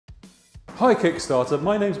Hi Kickstarter,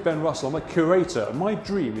 my name's Ben Russell, I'm a curator and my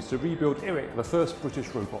dream is to rebuild Eric, the first British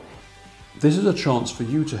robot. This is a chance for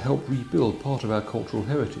you to help rebuild part of our cultural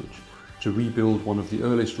heritage, to rebuild one of the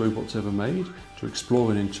earliest robots ever made, to explore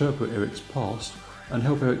and interpret Eric's past, and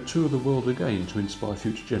help Eric tour the world again to inspire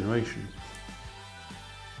future generations.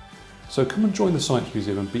 So come and join the Science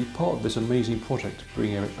Museum and be part of this amazing project to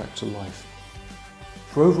bring Eric back to life.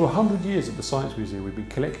 For over 100 years at the Science Museum, we've been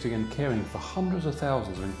collecting and caring for hundreds of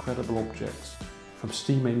thousands of incredible objects, from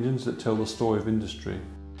steam engines that tell the story of industry,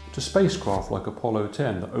 to spacecraft like Apollo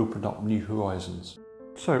 10 that opened up new horizons.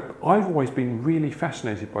 So I've always been really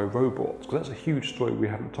fascinated by robots, because that's a huge story we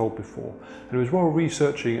haven't told before. And it was while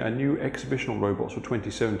researching a new exhibition on robots for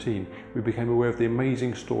 2017, we became aware of the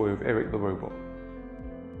amazing story of Eric the robot.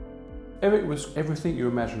 Eric was everything you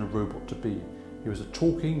imagine a robot to be. He was a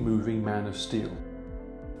talking, moving man of steel.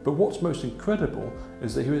 But what's most incredible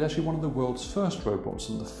is that he was actually one of the world's first robots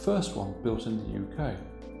and the first one built in the UK.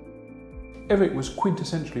 Eric was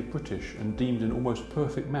quintessentially British and deemed an almost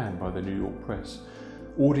perfect man by the New York press.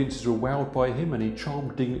 Audiences were wowed by him and he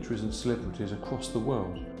charmed dignitaries and celebrities across the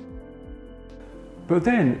world. But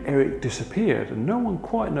then Eric disappeared and no one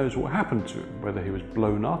quite knows what happened to him, whether he was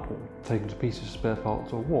blown up or taken to pieces of spare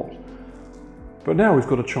parts or what. But now we've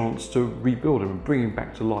got a chance to rebuild him and bring him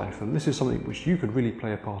back to life, and this is something which you can really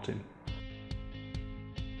play a part in.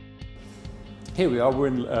 Here we are, we're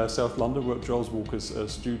in South London, we're at Giles Walker's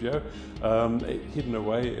studio, hidden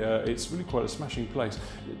away. It's really quite a smashing place.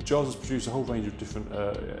 Giles has produced a whole range of different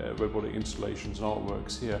robotic installations and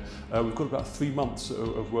artworks here. We've got about 3 months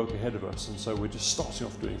of work ahead of us, and so we're just starting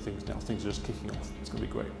off doing things now. Things are just kicking off. It's going to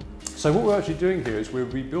be great. So what we're actually doing here is we're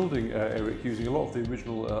rebuilding Eric using a lot of the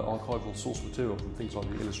original archival source material from things like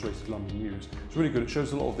the Illustrated London News. It's really good. It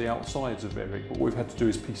shows a lot of the outsides of Eric, but what we've had to do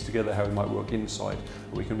is piece together how he might work inside,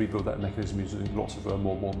 and we can rebuild that mechanism using lots of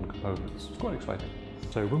more modern components. It's quite exciting.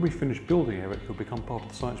 So when we finish building Eric, he'll become part of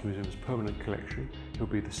the Science Museum's permanent collection. He'll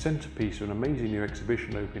be the centrepiece of an amazing new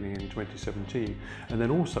exhibition opening in 2017. And then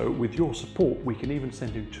also, with your support, we can even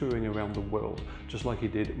send him touring around the world, just like he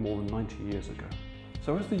did more than 90 years ago.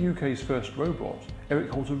 So as the UK's first robot, Eric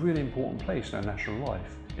holds a really important place in our national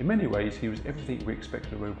life. In many ways, he was everything we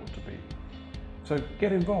expect a robot to be. So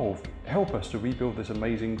get involved, help us to rebuild this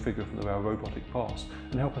amazing figure from our robotic past,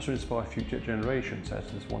 and help us to inspire future generations as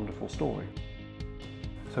to this wonderful story.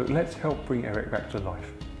 So let's help bring Eric back to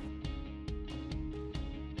life.